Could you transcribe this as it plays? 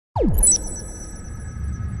The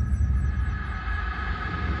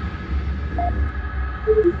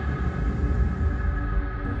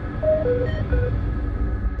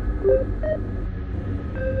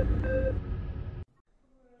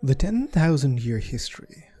 10,000-year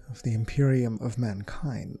history of the Imperium of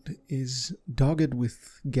mankind is dogged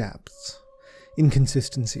with gaps,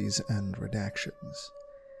 inconsistencies, and redactions.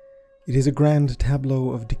 It is a grand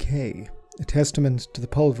tableau of decay, a testament to the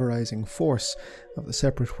pulverizing force of the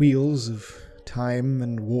separate wheels of time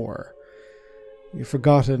and war. We have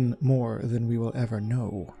forgotten more than we will ever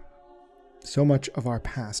know. So much of our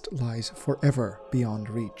past lies forever beyond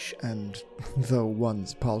reach, and though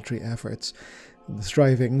one's paltry efforts and the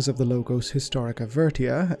strivings of the Logos Historica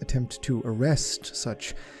Vertia attempt to arrest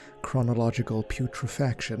such chronological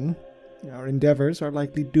putrefaction, our endeavors are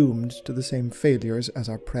likely doomed to the same failures as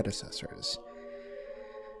our predecessors.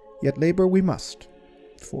 Yet labor we must,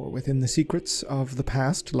 for within the secrets of the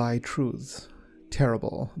past lie truths,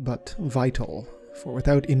 terrible but vital, for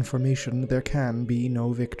without information there can be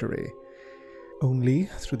no victory. Only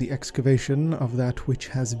through the excavation of that which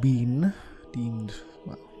has been, deemed,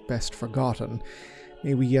 best forgotten,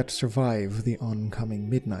 may we yet survive the oncoming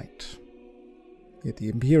midnight. Yet the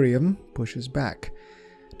Imperium pushes back.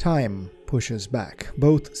 Time pushes back.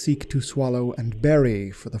 Both seek to swallow and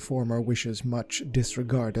bury, for the former wishes much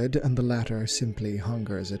disregarded, and the latter simply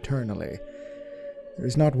hungers eternally. There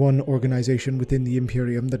is not one organization within the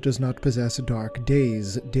Imperium that does not possess dark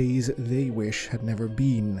days, days they wish had never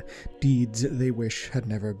been, deeds they wish had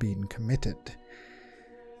never been committed.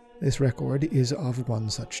 This record is of one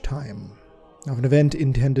such time, of an event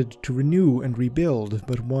intended to renew and rebuild,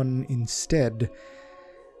 but one instead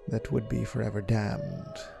that would be forever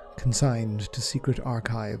damned, consigned to secret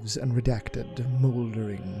archives and redacted,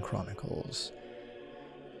 mouldering chronicles.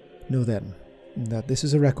 Know then that this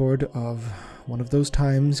is a record of one of those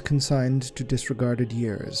times consigned to disregarded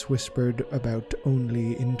years, whispered about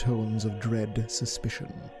only in tones of dread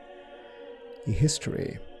suspicion. A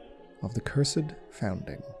history of the cursed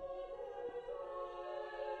founding.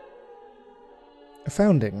 A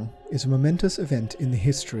founding is a momentous event in the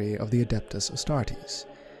history of the Adeptus Astartes.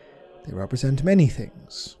 They represent many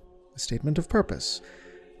things: a statement of purpose,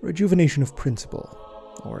 a rejuvenation of principle,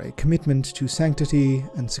 or a commitment to sanctity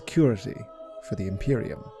and security for the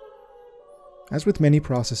Imperium. As with many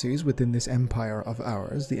processes within this empire of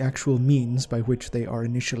ours, the actual means by which they are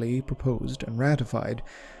initially proposed and ratified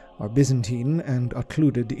are Byzantine and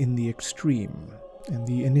occluded in the extreme, and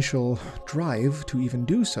the initial drive to even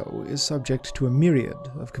do so is subject to a myriad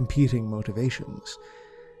of competing motivations.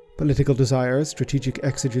 Political desires, strategic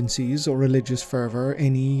exigencies, or religious fervor,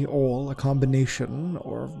 any, all, a combination,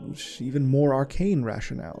 or even more arcane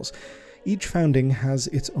rationales. Each founding has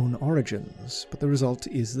its own origins, but the result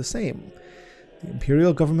is the same. The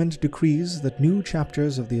imperial government decrees that new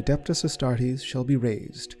chapters of the Adeptus Astartes shall be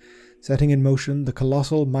raised, setting in motion the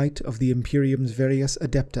colossal might of the Imperium's various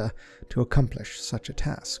adepta to accomplish such a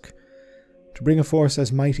task. To bring a force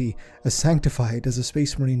as mighty, as sanctified as a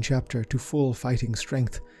Space Marine chapter to full fighting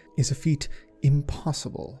strength is a feat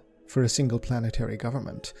impossible for a single planetary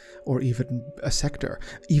government, or even a sector,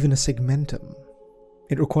 even a segmentum.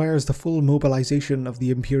 It requires the full mobilization of the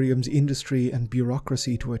Imperium's industry and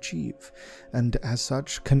bureaucracy to achieve, and as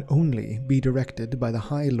such can only be directed by the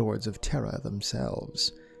High Lords of Terra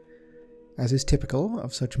themselves. As is typical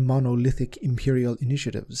of such monolithic imperial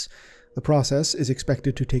initiatives, the process is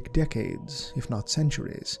expected to take decades, if not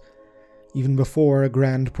centuries. Even before a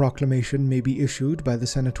grand proclamation may be issued by the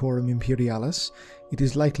Senatorum Imperialis, it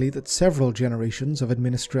is likely that several generations of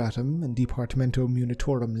administratum and departamento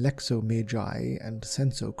munitorum lexo magi and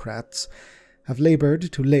censocrats have labored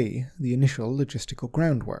to lay the initial logistical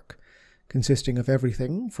groundwork, consisting of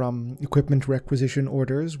everything from equipment requisition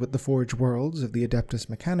orders with the Forge Worlds of the Adeptus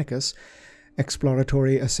Mechanicus,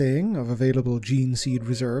 exploratory assaying of available gene seed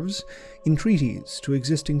reserves, entreaties to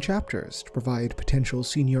existing chapters to provide potential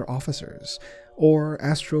senior officers, or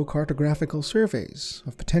astrocartographical surveys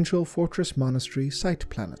of potential fortress monastery site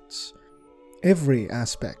planets. Every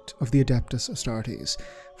aspect of the Adeptus Astartes,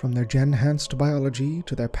 from their gen-enhanced biology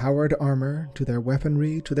to their powered armor to their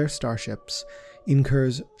weaponry to their starships,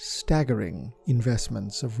 incurs staggering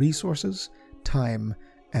investments of resources, time,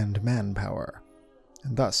 and manpower,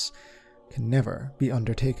 and thus can never be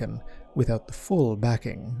undertaken without the full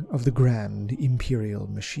backing of the grand imperial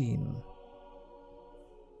machine.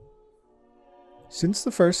 Since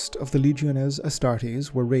the first of the Legiones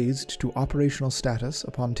Astartes were raised to operational status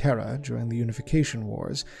upon Terra during the Unification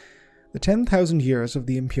Wars, the 10,000 years of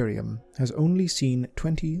the Imperium has only seen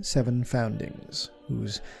 27 foundings,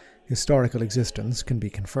 whose historical existence can be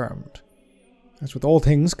confirmed. As with all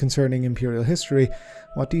things concerning Imperial history,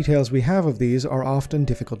 what details we have of these are often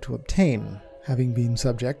difficult to obtain, having been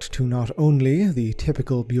subject to not only the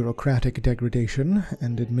typical bureaucratic degradation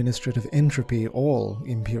and administrative entropy all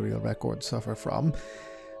Imperial records suffer from,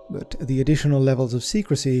 but the additional levels of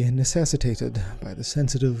secrecy necessitated by the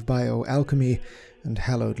sensitive bioalchemy and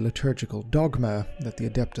hallowed liturgical dogma that the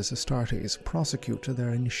Adeptus Astartes prosecute their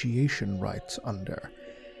initiation rites under.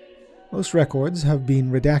 Most records have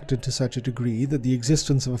been redacted to such a degree that the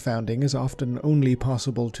existence of a founding is often only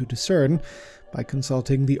possible to discern by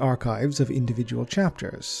consulting the archives of individual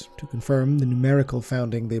chapters to confirm the numerical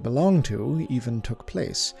founding they belong to even took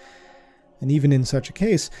place. And even in such a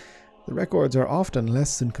case, the records are often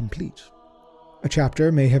less than complete. A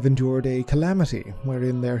chapter may have endured a calamity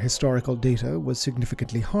wherein their historical data was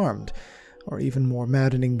significantly harmed, or even more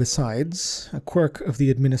maddening besides, a quirk of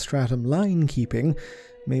the administratum line-keeping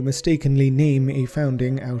may mistakenly name a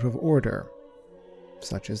founding out of order.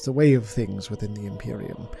 Such is the way of things within the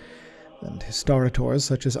Imperium, and historiators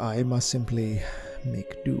such as I must simply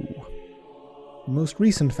make do. The most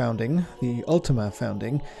recent founding, the Ultima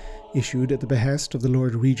founding, issued at the behest of the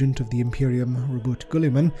Lord Regent of the Imperium, Rebut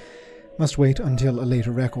Gulliman, must wait until a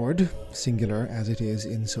later record, singular as it is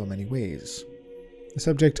in so many ways. The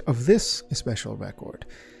subject of this special record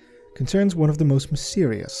concerns one of the most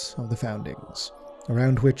mysterious of the foundings,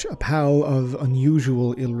 around which a pall of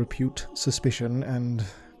unusual ill repute, suspicion, and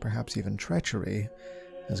perhaps even treachery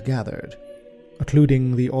has gathered,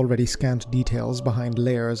 occluding the already scant details behind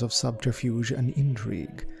layers of subterfuge and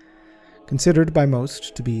intrigue. Considered by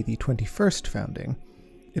most to be the 21st founding,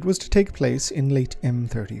 it was to take place in late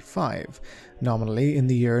M35, nominally in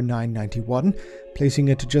the year 991, placing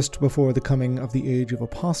it just before the coming of the Age of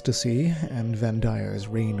Apostasy and Vandire's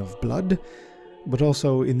Reign of Blood, but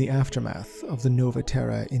also in the aftermath of the Nova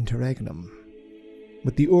Terra Interregnum.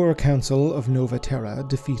 With the Ur Council of Nova Terra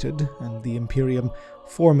defeated and the Imperium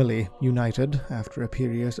formally united after a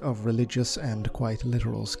period of religious and quite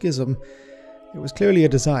literal schism, there was clearly a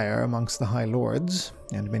desire amongst the High Lords,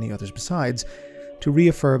 and many others besides, to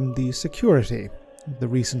reaffirm the security of the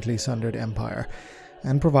recently sundered empire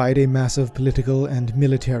and provide a massive political and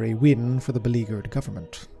military win for the beleaguered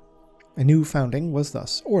government. A new founding was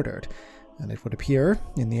thus ordered, and it would appear,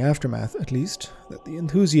 in the aftermath at least, that the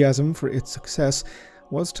enthusiasm for its success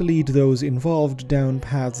was to lead those involved down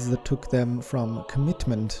paths that took them from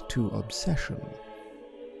commitment to obsession.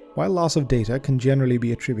 While loss of data can generally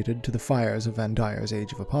be attributed to the fires of Vandire's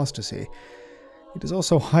Age of Apostasy, it is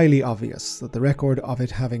also highly obvious that the record of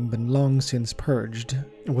it having been long since purged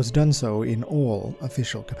was done so in all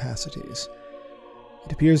official capacities.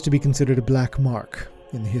 It appears to be considered a black mark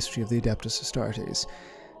in the history of the Adeptus Astartes,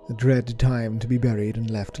 a dread time to be buried and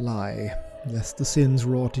left lie, lest the sins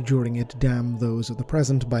wrought during it damn those of the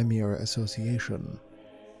present by mere association.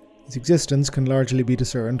 Its existence can largely be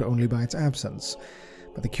discerned only by its absence,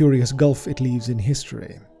 by the curious gulf it leaves in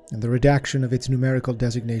history, and the redaction of its numerical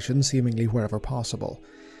designation seemingly wherever possible.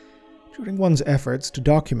 During one's efforts to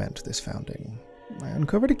document this founding, I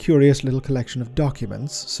uncovered a curious little collection of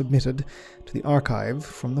documents submitted to the archive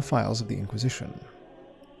from the files of the Inquisition.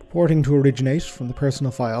 Purporting to originate from the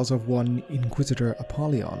personal files of one Inquisitor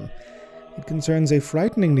Apollyon, it concerns a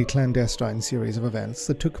frighteningly clandestine series of events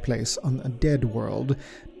that took place on a dead world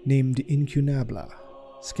named Incunabla,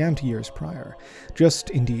 scant years prior, just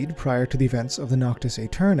indeed prior to the events of the Noctis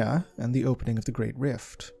Aeterna and the opening of the Great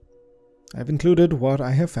Rift. I have included what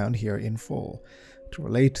I have found here in full, to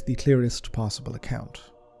relate the clearest possible account.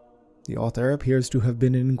 The author appears to have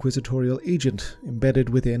been an inquisitorial agent embedded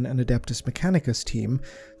within an Adeptus Mechanicus team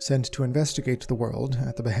sent to investigate the world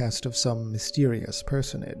at the behest of some mysterious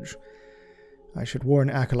personage. I should warn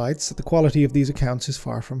acolytes that the quality of these accounts is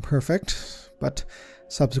far from perfect, but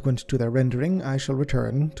subsequent to their rendering, I shall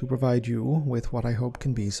return to provide you with what I hope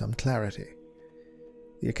can be some clarity.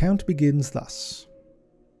 The account begins thus.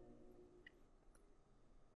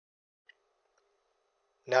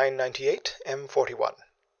 998 M41,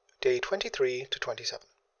 Day 23 to 27.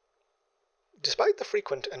 Despite the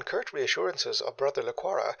frequent and curt reassurances of Brother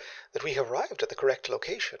Lequara that we have arrived at the correct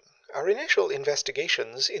location, our initial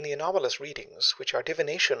investigations in the anomalous readings which our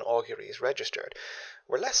divination auguries registered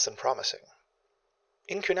were less than promising.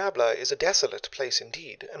 Incunabla is a desolate place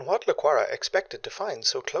indeed, and what Lequara expected to find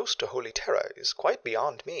so close to Holy Terra is quite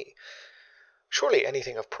beyond me. Surely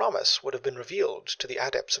anything of promise would have been revealed to the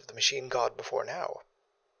adepts of the machine god before now.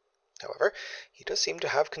 However, he does seem to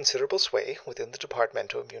have considerable sway within the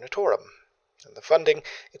Departmentum Unitorum, and the funding,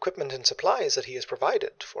 equipment, and supplies that he has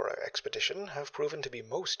provided for our expedition have proven to be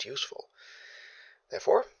most useful.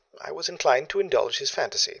 Therefore, I was inclined to indulge his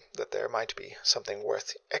fantasy that there might be something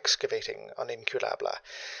worth excavating on Inculabla,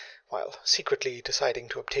 while secretly deciding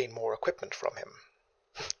to obtain more equipment from him.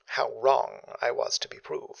 How wrong I was to be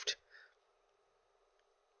proved.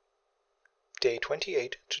 Day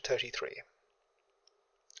 28 to 33.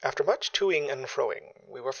 After much toing and froing,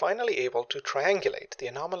 we were finally able to triangulate the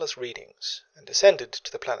anomalous readings and descended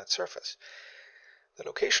to the planet's surface. The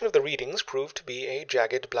location of the readings proved to be a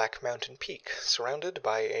jagged black mountain peak, surrounded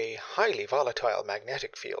by a highly volatile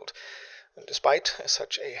magnetic field. And despite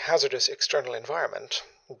such a hazardous external environment,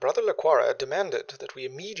 Brother Laquara demanded that we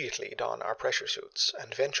immediately don our pressure suits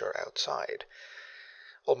and venture outside.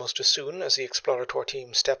 Almost as soon as the explorator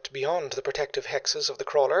team stepped beyond the protective hexes of the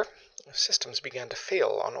crawler, systems began to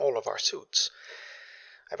fail on all of our suits.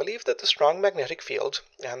 I believe that the strong magnetic field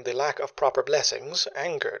and the lack of proper blessings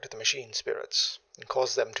angered the machine spirits and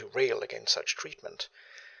caused them to rail against such treatment.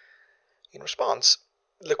 In response,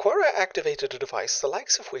 Laquara activated a device the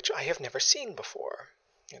likes of which I have never seen before,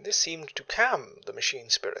 and this seemed to calm the machine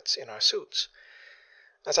spirits in our suits.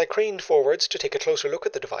 As I craned forwards to take a closer look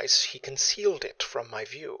at the device, he concealed it from my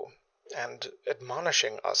view, and,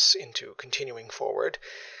 admonishing us into continuing forward,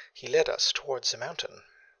 he led us towards the mountain.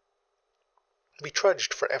 We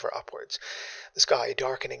trudged forever upwards, the sky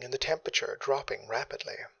darkening and the temperature dropping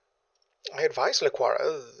rapidly. I advised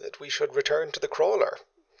Laquara that we should return to the crawler,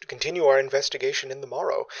 to continue our investigation in the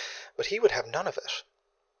morrow, but he would have none of it.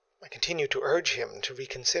 I continued to urge him to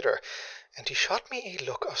reconsider, and he shot me a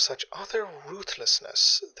look of such utter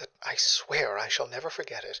ruthlessness that I swear I shall never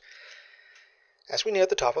forget it. As we neared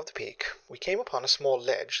the top of the peak, we came upon a small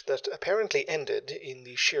ledge that apparently ended in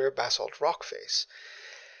the sheer basalt rock face.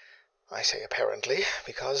 I say apparently,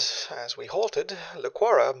 because, as we halted,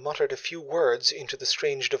 Laquara muttered a few words into the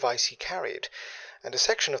strange device he carried, and a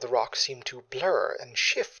section of the rock seemed to blur and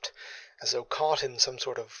shift, as though caught in some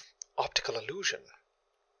sort of optical illusion.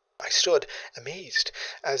 I stood, amazed,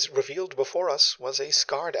 as revealed before us was a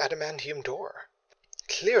scarred adamantium door,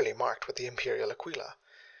 clearly marked with the imperial aquila.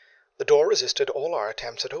 The door resisted all our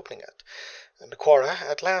attempts at opening it, and Laquara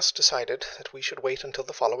at last decided that we should wait until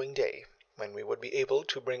the following day, when we would be able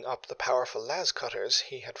to bring up the powerful las cutters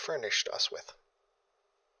he had furnished us with.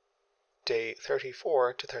 Day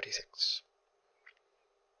 34 to 36.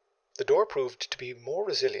 The door proved to be more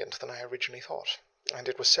resilient than I originally thought, and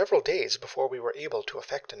it was several days before we were able to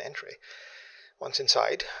effect an entry. Once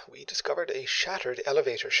inside, we discovered a shattered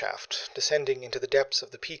elevator shaft descending into the depths of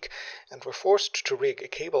the peak, and were forced to rig a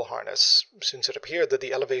cable harness, since it appeared that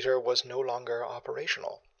the elevator was no longer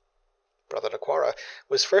operational. Brother Laquara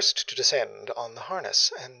was first to descend on the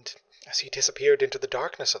harness, and as he disappeared into the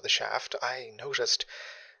darkness of the shaft, I noticed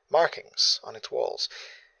markings on its walls.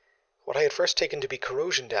 What I had first taken to be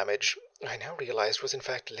corrosion damage, I now realized was in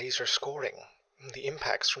fact laser scoring, the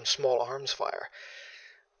impacts from small arms fire.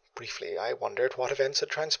 Briefly, I wondered what events had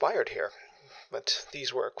transpired here, but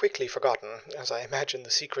these were quickly forgotten as I imagined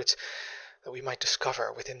the secrets that we might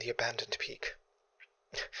discover within the abandoned peak.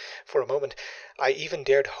 For a moment, I even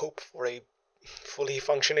dared hope for a fully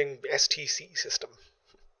functioning STC system.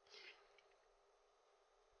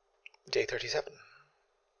 Day 37.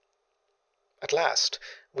 At last,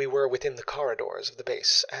 we were within the corridors of the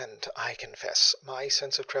base, and I confess, my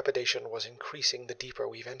sense of trepidation was increasing the deeper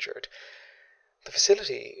we ventured. The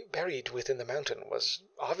facility buried within the mountain was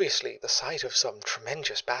obviously the site of some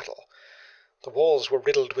tremendous battle. The walls were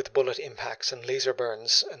riddled with bullet impacts and laser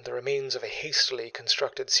burns, and the remains of a hastily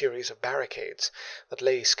constructed series of barricades that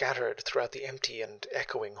lay scattered throughout the empty and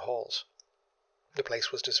echoing halls. The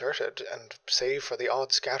place was deserted, and save for the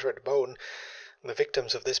odd scattered bone, the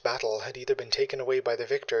victims of this battle had either been taken away by the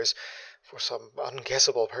victors for some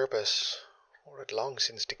unguessable purpose, or had long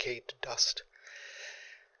since decayed to dust.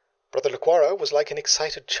 Brother Laquara was like an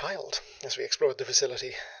excited child as we explored the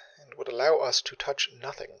facility, and would allow us to touch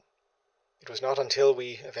nothing. It was not until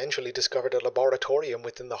we eventually discovered a laboratorium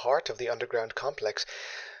within the heart of the underground complex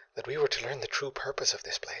that we were to learn the true purpose of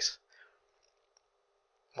this place.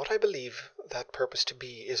 What I believe that purpose to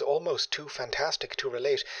be is almost too fantastic to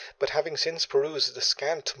relate, but having since perused the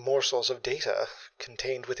scant morsels of data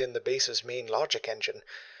contained within the base's main logic engine,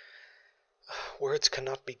 words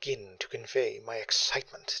cannot begin to convey my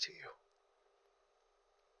excitement to you.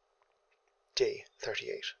 Day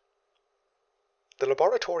 38. The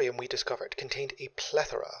laboratorium we discovered contained a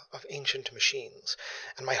plethora of ancient machines,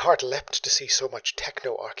 and my heart leapt to see so much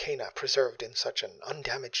techno-arcana preserved in such an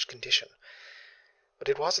undamaged condition. But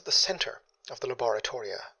it was at the center of the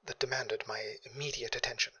laboratoria that demanded my immediate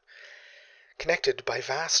attention. Connected by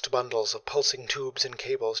vast bundles of pulsing tubes and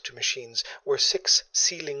cables to machines were 6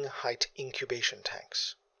 ceiling-height incubation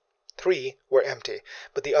tanks. 3 were empty,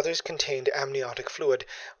 but the others contained amniotic fluid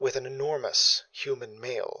with an enormous human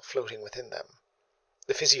male floating within them.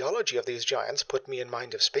 The physiology of these giants put me in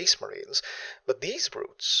mind of space marines, but these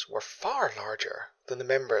brutes were far larger than the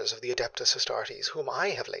members of the Adeptus Astartes whom I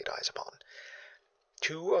have laid eyes upon.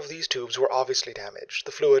 2 of these tubes were obviously damaged,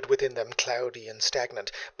 the fluid within them cloudy and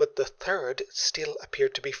stagnant, but the third still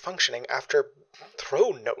appeared to be functioning after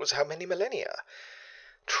throne knows how many millennia.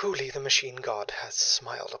 Truly the machine god has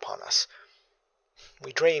smiled upon us.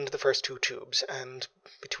 We drained the first 2 tubes, and,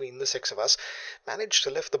 between the 6 of us, managed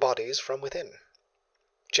to lift the bodies from within.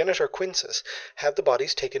 Janitor Quintus had the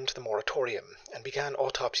bodies taken to the moratorium, and began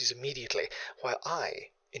autopsies immediately, while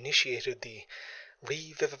I initiated the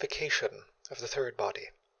revivification of the third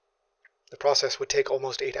body. The process would take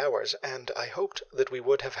almost 8 hours, and I hoped that we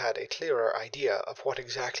would have had a clearer idea of what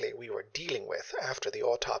exactly we were dealing with after the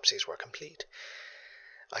autopsies were complete.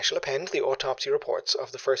 I shall append the autopsy reports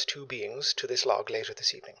of the first 2 beings to this log later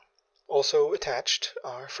this evening. Also attached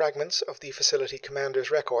are fragments of the facility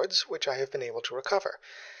commander's records, which I have been able to recover.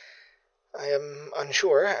 I am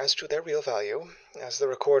unsure as to their real value, as the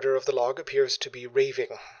recorder of the log appears to be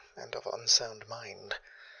raving and of unsound mind.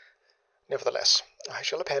 Nevertheless, I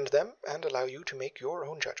shall append them and allow you to make your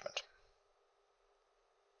own judgment.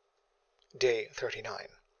 Day 39.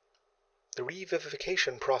 The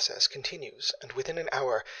revivification process continues, and within an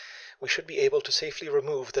hour we should be able to safely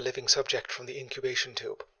remove the living subject from the incubation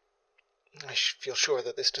tube. I feel sure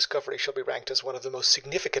that this discovery shall be ranked as one of the most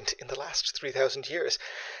significant in the last 3,000 years,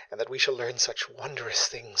 and that we shall learn such wondrous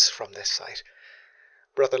things from this site.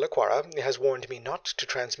 Brother Laquara has warned me not to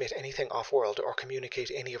transmit anything off-world or communicate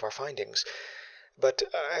any of our findings, but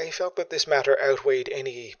I felt that this matter outweighed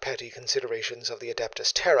any petty considerations of the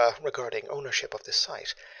Adeptus Terra regarding ownership of this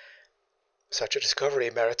site. Such a discovery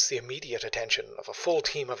merits the immediate attention of a full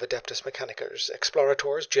team of Adeptus Mechanicus,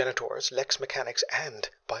 Explorators, Genitors, Lex Mechanics, and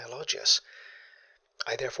Biologists.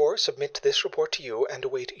 I therefore submit this report to you and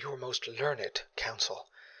await your most learned counsel,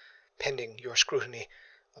 pending your scrutiny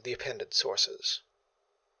of the appended sources.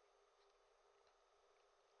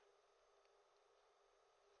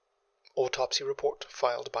 Autopsy report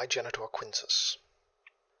filed by Janitor Quintus.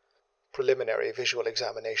 Preliminary visual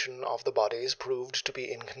examination of the bodies proved to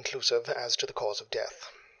be inconclusive as to the cause of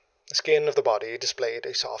death. The skin of the body displayed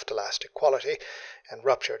a soft elastic quality, and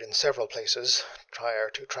ruptured in several places prior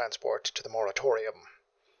to transport to the moratorium.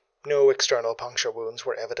 No external puncture wounds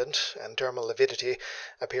were evident, and dermal lividity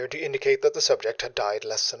appeared to indicate that the subject had died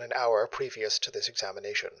less than an hour previous to this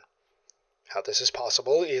examination. How this is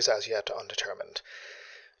possible is as yet undetermined.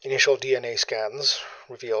 Initial DNA scans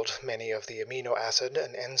revealed many of the amino acid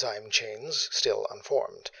and enzyme chains still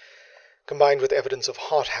unformed. Combined with evidence of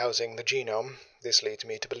hot-housing the genome, this leads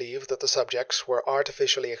me to believe that the subjects were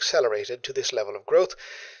artificially accelerated to this level of growth,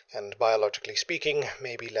 and biologically speaking,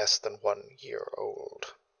 may be less than 1 year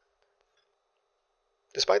old.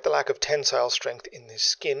 Despite the lack of tensile strength in the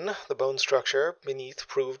skin, the bone structure beneath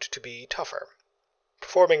proved to be tougher.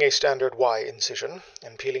 Performing a standard Y incision,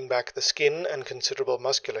 and peeling back the skin and considerable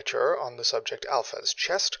musculature on the subject Alpha's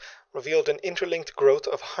chest, revealed an interlinked growth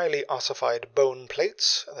of highly ossified bone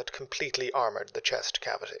plates that completely armored the chest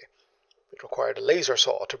cavity. It required a laser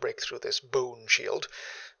saw to break through this bone shield,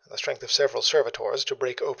 and the strength of several servitors to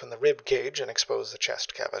break open the rib cage and expose the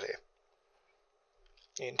chest cavity.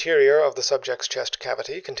 The interior of the subject's chest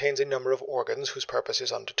cavity contains a number of organs whose purpose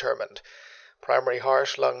is undetermined. Primary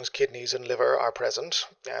heart, lungs, kidneys, and liver are present,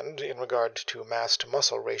 and, in regard to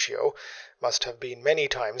mass-to-muscle ratio, must have been many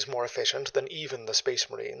times more efficient than even the Space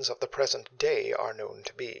Marines of the present day are known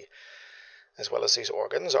to be. As well as these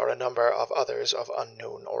organs are a number of others of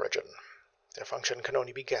unknown origin. Their function can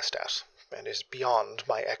only be guessed at, and is beyond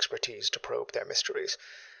my expertise to probe their mysteries.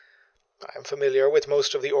 I am familiar with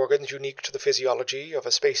most of the organs unique to the physiology of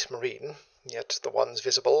a Space Marine, yet the ones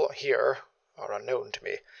visible here are unknown to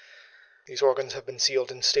me. These organs have been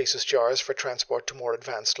sealed in stasis jars for transport to more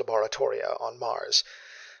advanced laboratoria on Mars.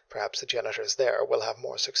 Perhaps the janitors there will have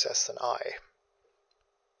more success than I.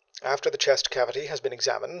 After the chest cavity has been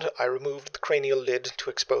examined, I removed the cranial lid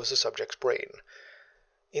to expose the subject's brain.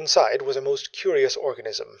 Inside was a most curious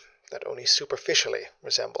organism that only superficially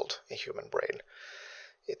resembled a human brain.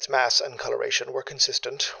 Its mass and coloration were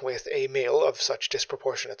consistent with a male of such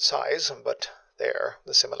disproportionate size, but there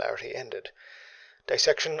the similarity ended.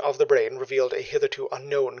 Dissection of the brain revealed a hitherto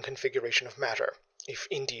unknown configuration of matter, if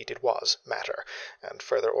indeed it was matter, and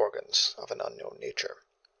further organs of an unknown nature.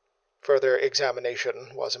 Further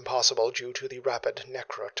examination was impossible due to the rapid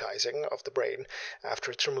necrotizing of the brain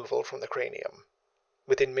after its removal from the cranium.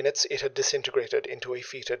 Within minutes it had disintegrated into a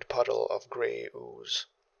fetid puddle of grey ooze.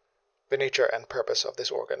 The nature and purpose of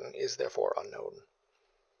this organ is therefore unknown.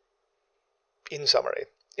 In summary,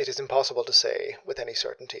 it is impossible to say with any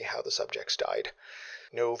certainty how the subjects died.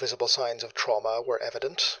 No visible signs of trauma were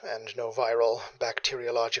evident, and no viral,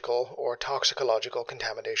 bacteriological, or toxicological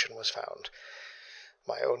contamination was found.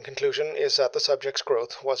 My own conclusion is that the subject's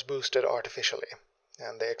growth was boosted artificially,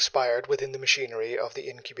 and they expired within the machinery of the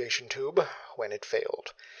incubation tube when it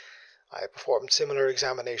failed. I performed similar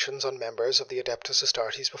examinations on members of the Adeptus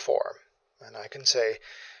Astartes before, and I can say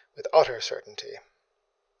with utter certainty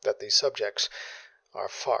that these subjects are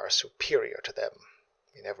far superior to them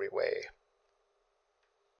in every way.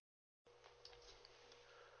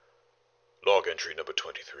 Log entry number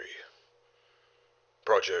 23.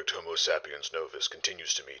 Project Homo sapiens Novus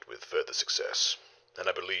continues to meet with further success, and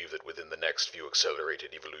I believe that within the next few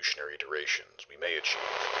accelerated evolutionary iterations we may achieve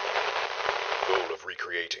the goal of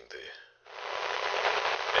recreating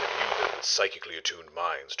and imbue them with psychically attuned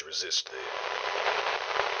minds to resist the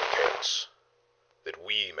chaos. That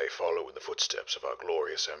we may follow in the footsteps of our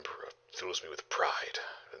glorious Emperor fills me with pride,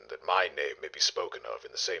 and that my name may be spoken of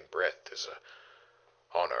in the same breath is an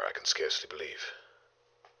honor I can scarcely believe.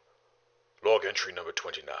 Log entry number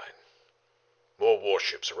 29. More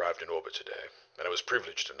warships arrived in orbit today, and I was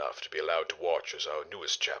privileged enough to be allowed to watch as our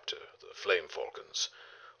newest chapter, the Flame Falcons,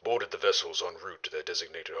 boarded the vessels en route to their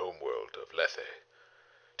designated homeworld of Lethe.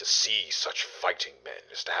 To see such fighting men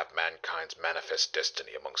is to have mankind's manifest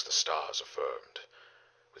destiny amongst the stars affirmed,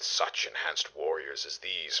 with such enhanced warriors as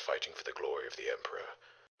these fighting for the glory of the Emperor.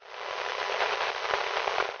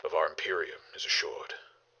 Of our Imperium is assured.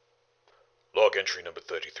 Log entry number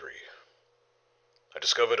 33. I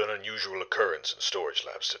discovered an unusual occurrence in storage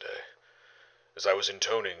labs today. As I was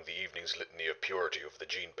intoning the evening's litany of purity over the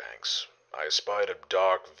gene banks, I espied a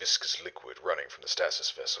dark, viscous liquid running from the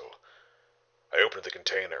stasis vessel. I opened the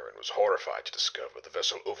container and was horrified to discover the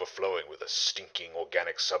vessel overflowing with a stinking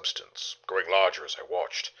organic substance, growing larger as I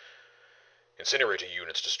watched. Incinerator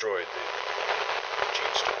units destroyed the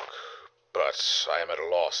gene stock, but I am at a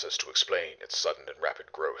loss as to explain its sudden and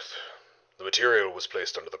rapid growth. The material was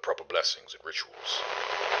placed under the proper blessings and rituals.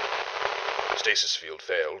 The stasis field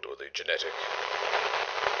failed, or the genetic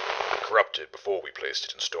corrupted before we placed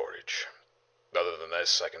it in storage. Other than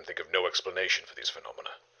this, I can think of no explanation for these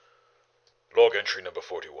phenomena. Log entry number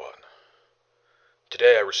 41.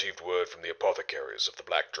 Today I received word from the apothecaries of the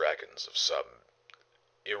Black Dragons of some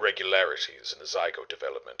irregularities in the zygote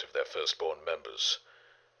development of their firstborn members.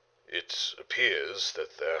 It appears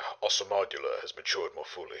that their ossomodula has matured more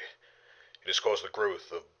fully. It has caused the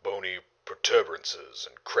growth of bony protuberances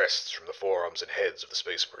and crests from the forearms and heads of the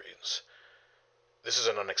Space Marines. This is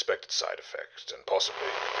an unexpected side effect, and possibly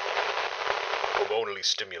hormonally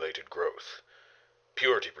stimulated growth.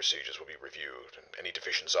 Purity procedures will be reviewed, and any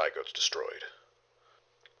deficient zygotes destroyed.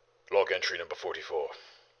 Log entry number 44.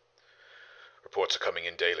 Reports are coming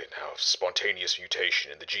in daily now of spontaneous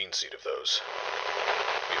mutation in the gene seed of those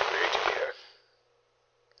we have created here.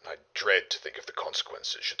 I dread to think of the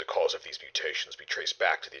consequences should the cause of these mutations be traced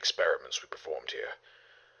back to the experiments we performed here.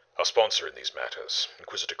 Our sponsor in these matters,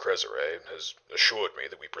 Inquisitor Cresere, has assured me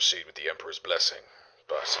that we proceed with the Emperor's blessing,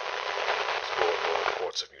 but as more and more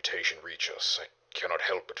reports of mutation reach us, I cannot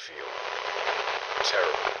help but feel a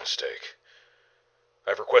terrible mistake. I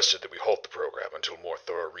have requested that we halt the program until more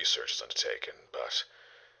thorough research is undertaken, but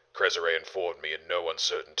Cresere informed me in no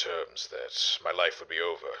uncertain terms that my life would be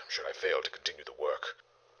over should I fail to continue the work.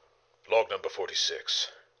 Log number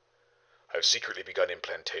 46. I have secretly begun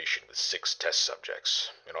implantation with 6 test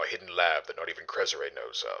subjects in our hidden lab that not even Cresere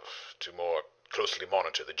knows of, to more closely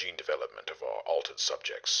monitor the gene development of our altered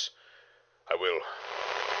subjects. I will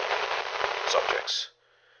subjects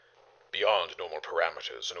beyond normal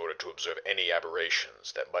parameters in order to observe any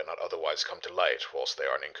aberrations that might not otherwise come to light whilst they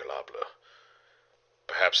are in Incalabla.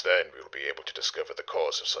 Perhaps then we will be able to discover the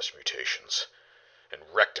cause of such mutations and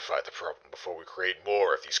rectify the problem before we create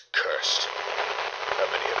more of these cursed. How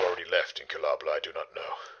many have already left Incalabla I do not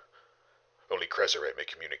know. Only Cresere may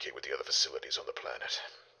communicate with the other facilities on the planet,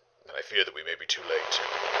 and I fear that we may be too late to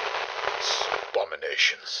these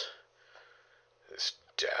abominations. This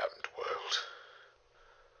damned world.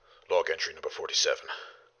 Log entry number 47.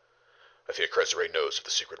 I fear Cresere knows of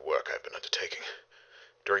the secret work I have been undertaking.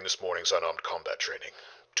 During this morning's unarmed combat training,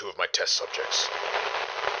 2 of my test subjects,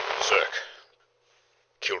 Zerk,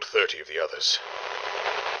 killed 30 of the others,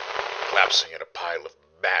 collapsing in a pile of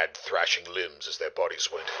mad, thrashing limbs as their bodies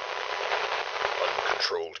went.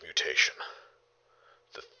 Uncontrolled mutation.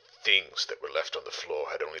 The things that were left on the floor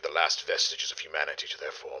had only the last vestiges of humanity to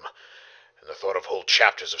their form, and the thought of whole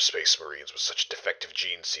chapters of Space Marines with such defective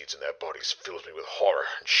gene seeds in their bodies fills me with horror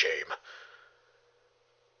and shame.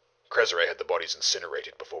 Cresere had the bodies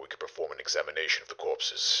incinerated before we could perform an examination of the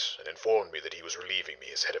corpses, and informed me that he was relieving me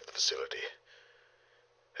as head of the facility.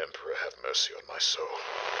 Emperor, have mercy on my soul.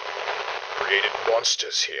 Created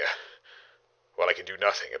monsters here, while I can do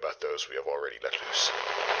nothing about those we have already let loose.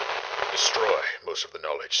 Destroy most of the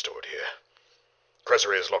knowledge stored here.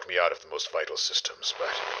 Cresere has locked me out of the most vital systems,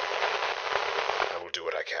 but I will do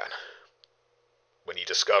what I can. When he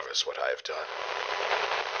discovers what I have done,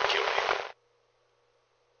 kill me.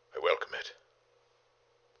 I welcome it.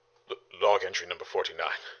 Log entry number 49.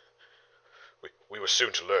 We were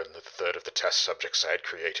soon to learn that the third of the test subjects I had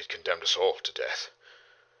created condemned us all to death.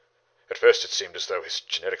 At first it seemed as though his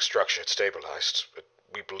genetic structure had stabilized, but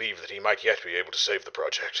we believed that he might yet be able to save the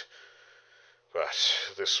project. But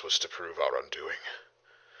this was to prove our undoing.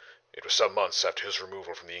 It was some months after his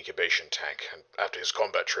removal from the incubation tank, and after his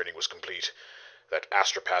combat training was complete, that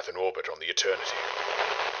astropath in orbit on the Eternity.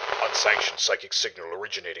 Unsanctioned psychic signal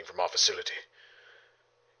originating from our facility.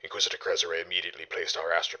 Inquisitor Cresere immediately placed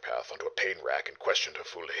our astropath onto a pain rack and questioned her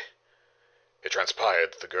fully. It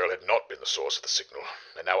transpired that the girl had not been the source of the signal,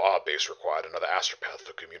 and now our base required another astropath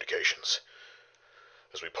for communications.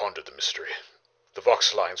 As we pondered the mystery, the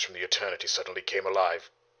vox lines from the Eternity suddenly came alive,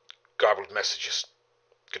 garbled messages,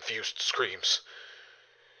 confused screams.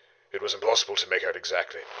 It was impossible to make out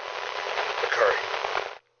exactly occurring,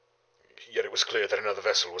 yet it was clear that another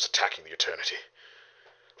vessel was attacking the Eternity.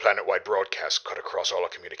 Planet-wide broadcasts cut across all our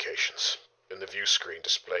communications, and the view screen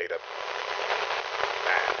displayed a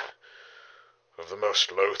man of the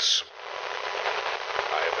most loathsome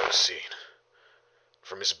I have ever seen.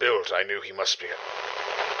 From his build, I knew he must be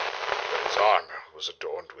but his armor was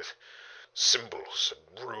adorned with symbols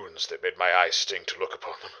and runes that made my eyes sting to look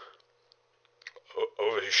upon them.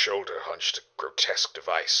 Over his shoulder hunched a grotesque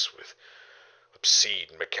device with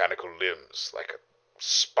obscene mechanical limbs, like a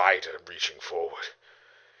spider reaching forward,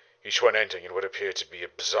 each one ending in what appeared to be a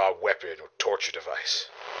bizarre weapon or torture device.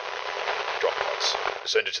 Drop pods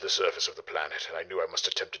descended to the surface of the planet, and I knew I must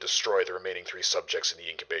attempt to destroy the remaining 3 subjects in the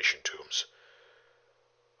incubation tombs.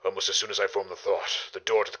 Almost as soon as I formed the thought, the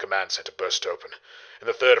door to the command center burst open, and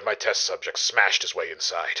the third of my test subjects smashed his way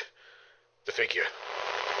inside. The figure,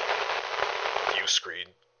 the view screen,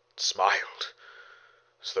 smiled,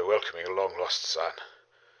 as though welcoming a long-lost son.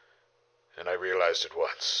 And I realized at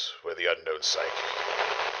once where the unknown psychic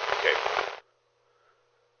came from.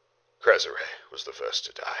 Cresere was the first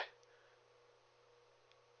to die.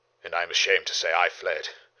 And I'm ashamed to say I fled,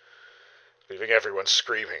 leaving everyone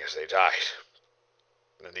screaming as they died.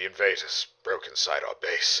 And the invaders broke inside our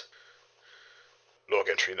base. Log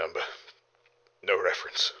entry number, no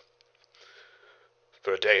reference.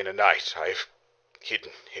 For a day and a night, I've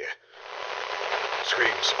hidden here.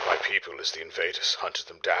 Screams of my people as the invaders hunted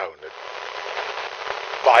them down and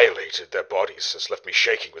violated their bodies has left me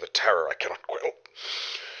shaking with a terror I cannot quell.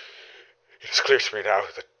 It is clear to me now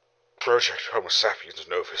that Project Homo sapiens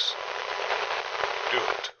Novus,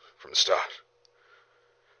 doomed from the start.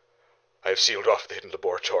 I have sealed off the hidden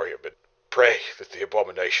laboratorium, but pray that the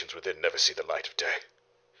abominations within never see the light of day.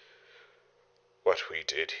 What we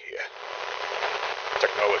did here,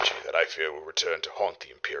 technology that I fear will return to haunt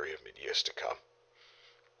the Imperium in years to come.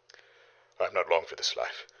 I am not long for this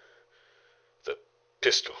life. The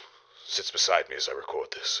pistol sits beside me as I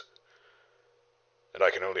record this, and I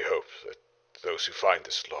can only hope that those who find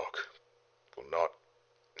this log will not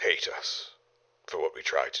hate us for what we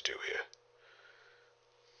tried to do here.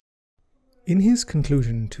 In his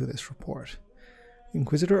conclusion to this report,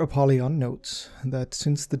 Inquisitor Apollyon notes that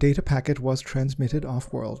since the data packet was transmitted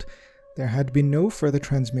off-world, there had been no further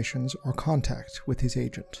transmissions or contact with his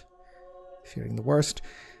agent. Fearing the worst,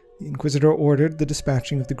 the Inquisitor ordered the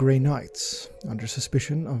dispatching of the Grey Knights, under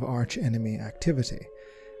suspicion of arch-enemy activity.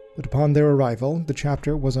 But upon their arrival, the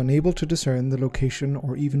chapter was unable to discern the location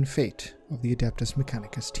or even fate of the Adeptus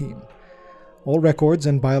Mechanicus team. All records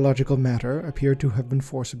and biological matter appeared to have been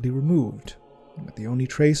forcibly removed, with the only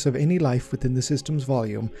trace of any life within the system's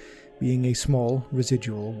volume being a small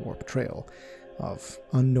residual warp trail of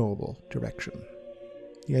unknowable direction.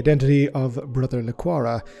 The identity of Brother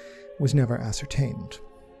Liquara was never ascertained,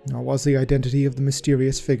 nor was the identity of the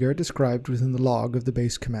mysterious figure described within the log of the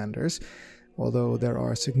base commanders, although there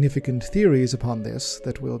are significant theories upon this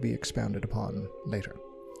that will be expounded upon later.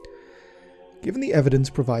 Given the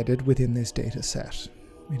evidence provided within this data set,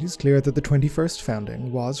 it is clear that the 21st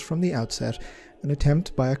founding was, from the outset, an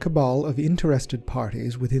attempt by a cabal of interested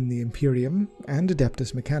parties within the Imperium and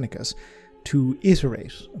Adeptus Mechanicus to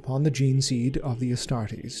iterate upon the gene seed of the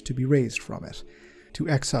Astartes to be raised from it, to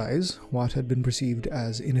excise what had been perceived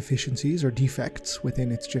as inefficiencies or defects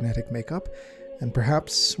within its genetic makeup, and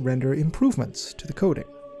perhaps render improvements to the coding.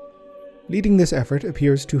 Leading this effort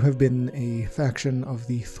appears to have been a faction of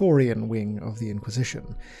the Thorian wing of the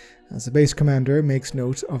Inquisition, as the base commander makes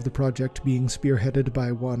note of the project being spearheaded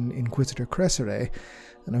by one Inquisitor Cressere,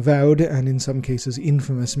 an avowed and in some cases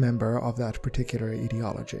infamous member of that particular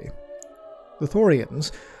ideology. The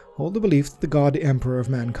Thorians hold the belief that the God Emperor of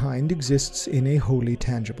mankind exists in a wholly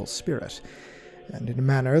tangible spirit, and in a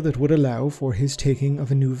manner that would allow for his taking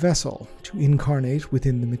of a new vessel to incarnate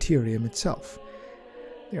within the materium itself.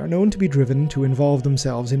 They are known to be driven to involve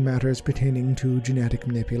themselves in matters pertaining to genetic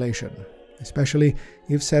manipulation, especially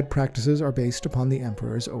if said practices are based upon the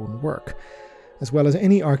Emperor's own work, as well as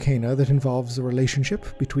any arcana that involves the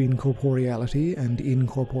relationship between corporeality and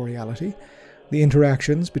incorporeality, the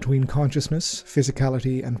interactions between consciousness,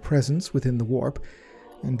 physicality, and presence within the warp,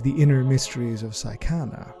 and the inner mysteries of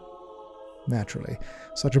Psychana. Naturally,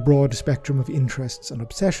 such a broad spectrum of interests and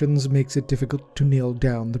obsessions makes it difficult to nail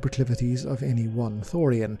down the proclivities of any one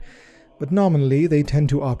Thorian, but nominally they tend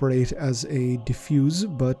to operate as a diffuse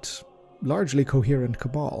but largely coherent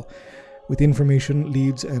cabal, with information,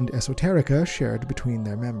 leads, and esoterica shared between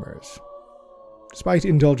their members. Despite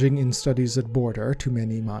indulging in studies that border, to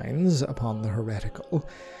many minds, upon the heretical,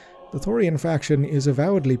 the Thorian faction is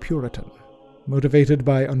avowedly Puritan, motivated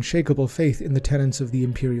by unshakable faith in the tenets of the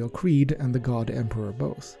Imperial Creed and the God Emperor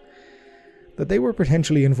both. That they were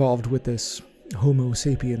potentially involved with this Homo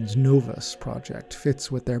sapiens novus project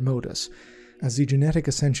fits with their modus, as the genetic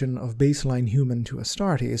ascension of baseline human to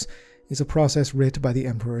Astartes is a process writ by the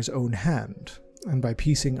Emperor's own hand, and by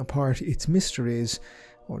piecing apart its mysteries,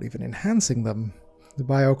 or even enhancing them, the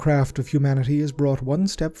biocraft of humanity is brought one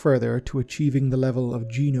step further to achieving the level of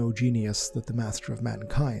geno-genius that the Master of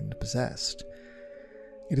Mankind possessed.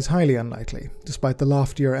 It is highly unlikely, despite the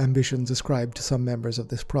loftier ambitions ascribed to some members of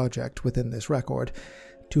this project within this record,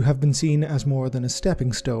 to have been seen as more than a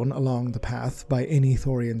stepping stone along the path by any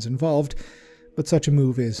Thorians involved, but such a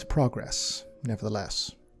move is progress,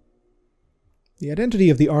 nevertheless. The identity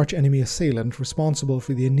of the arch-enemy assailant responsible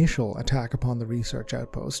for the initial attack upon the research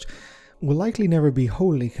outpost will likely never be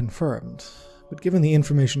wholly confirmed, but given the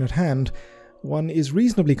information at hand, one is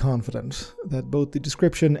reasonably confident that both the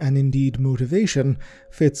description and indeed motivation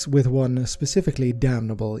fits with one specifically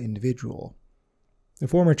damnable individual. The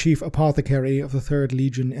former chief apothecary of the 3rd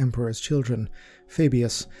Legion Emperor's Children,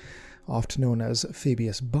 Fabius, oft known as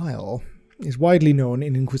Fabius Bile, is widely known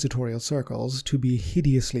in inquisitorial circles to be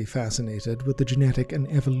hideously fascinated with the genetic and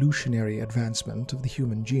evolutionary advancement of the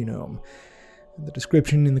human genome. The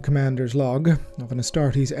description in the commander's log of an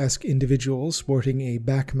Astartes-esque individual sporting a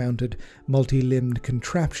back-mounted, multi-limbed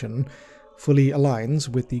contraption fully aligns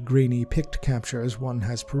with the grainy pict captures one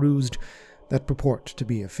has perused that purport to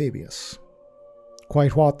be of Fabius.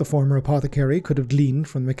 Quite what the former apothecary could have gleaned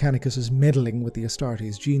from Mechanicus's meddling with the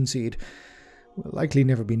Astartes gene seed will likely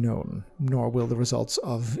never be known, nor will the results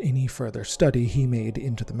of any further study he made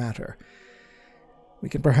into the matter. We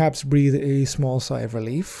can perhaps breathe a small sigh of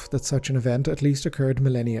relief that such an event at least occurred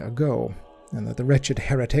millennia ago, and that the wretched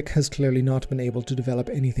heretic has clearly not been able to develop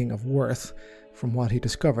anything of worth from what he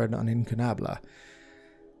discovered on Incunabla.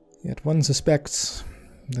 Yet one suspects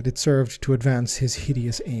that it served to advance his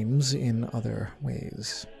hideous aims in other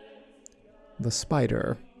ways. The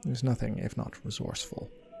spider is nothing if not resourceful.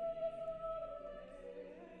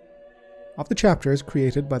 Of the chapters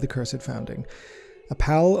created by the Cursed Founding, a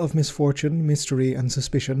pall of misfortune, mystery, and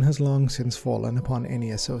suspicion has long since fallen upon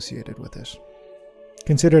any associated with it.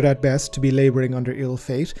 Considered at best to be laboring under ill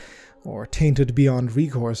fate, or tainted beyond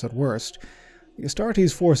recourse at worst, the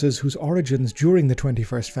Astartes forces whose origins during the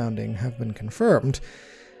 21st Founding have been confirmed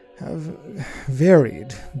have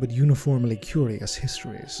varied but uniformly curious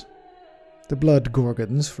histories. The Blood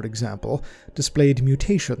Gorgons, for example, displayed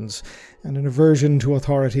mutations and an aversion to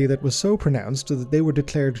authority that was so pronounced that they were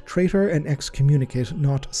declared traitor and excommunicate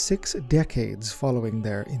not 6 decades following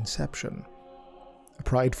their inception. A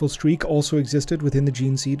prideful streak also existed within the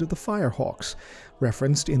gene seed of the Firehawks,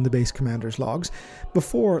 referenced in the base commander's logs,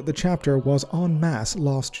 before the chapter was en masse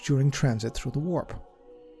lost during transit through the warp.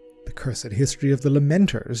 The cursed history of the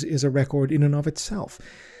Lamenters is a record in and of itself,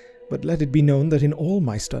 but let it be known that in all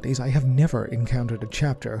my studies I have never encountered a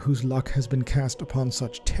chapter whose luck has been cast upon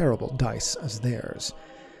such terrible dice as theirs.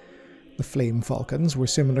 The Flame Falcons were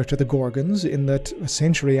similar to the Gorgons in that, a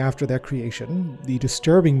century after their creation, the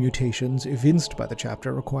disturbing mutations evinced by the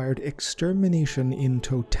chapter required extermination in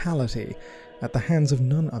totality at the hands of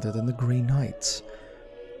none other than the Grey Knights.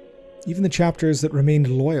 Even the chapters that remained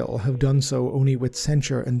loyal have done so only with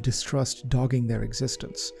censure and distrust dogging their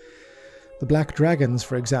existence. The Black Dragons,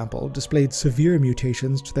 for example, displayed severe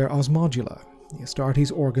mutations to their osmodula, the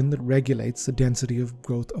Astartes organ that regulates the density of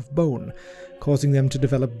growth of bone, causing them to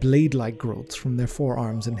develop blade-like growths from their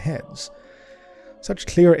forearms and heads. Such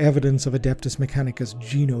clear evidence of Adeptus Mechanicus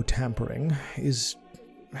genotampering is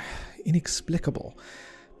inexplicable,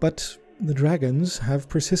 but the dragons have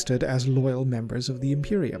persisted as loyal members of the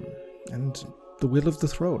Imperium, and the will of the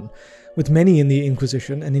throne, with many in the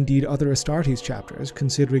Inquisition and indeed other Astartes chapters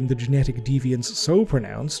considering the genetic deviance so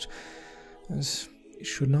pronounced as it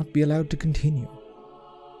should not be allowed to continue.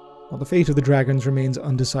 While the fate of the dragons remains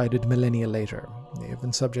undecided millennia later, they have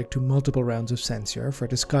been subject to multiple rounds of censure for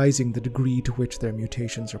disguising the degree to which their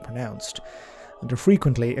mutations are pronounced, and are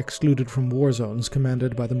frequently excluded from war zones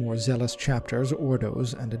commanded by the more zealous chapters,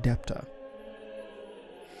 Ordos, and Adepta.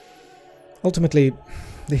 Ultimately,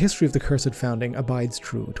 the history of the Cursed Founding abides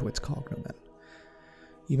true to its cognomen.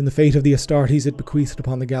 Even the fate of the Astartes it bequeathed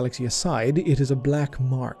upon the galaxy aside, it is a black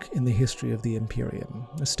mark in the history of the Imperium,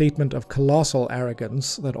 a statement of colossal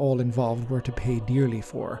arrogance that all involved were to pay dearly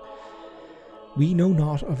for. We know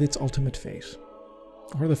not of its ultimate fate,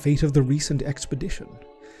 or the fate of the recent expedition.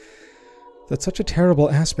 That such a terrible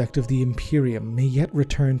aspect of the Imperium may yet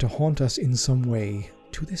return to haunt us in some way,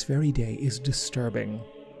 to this very day, is disturbing,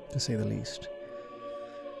 to say the least.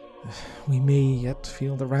 We may yet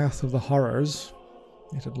feel the wrath of the horrors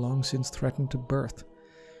it had long since threatened to birth.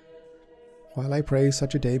 While I pray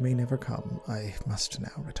such a day may never come, I must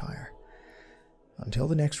now retire. Until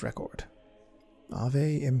the next record,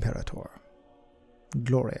 Ave Imperator,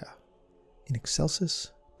 Gloria, in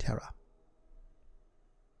excelsis terra.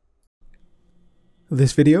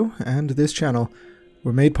 This video and this channel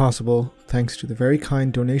were made possible thanks to the very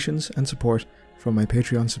kind donations and support from my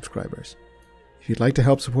Patreon subscribers. If you'd like to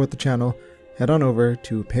help support the channel, head on over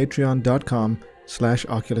to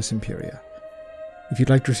patreon.com/Oculus Imperia. If you'd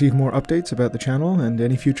like to receive more updates about the channel and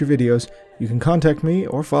any future videos, you can contact me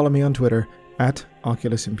or follow me on Twitter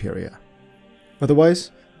 @Oculus Imperia. Otherwise,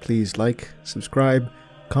 please like, subscribe,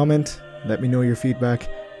 comment, let me know your feedback,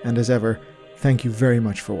 and as ever, thank you very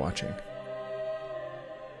much for watching.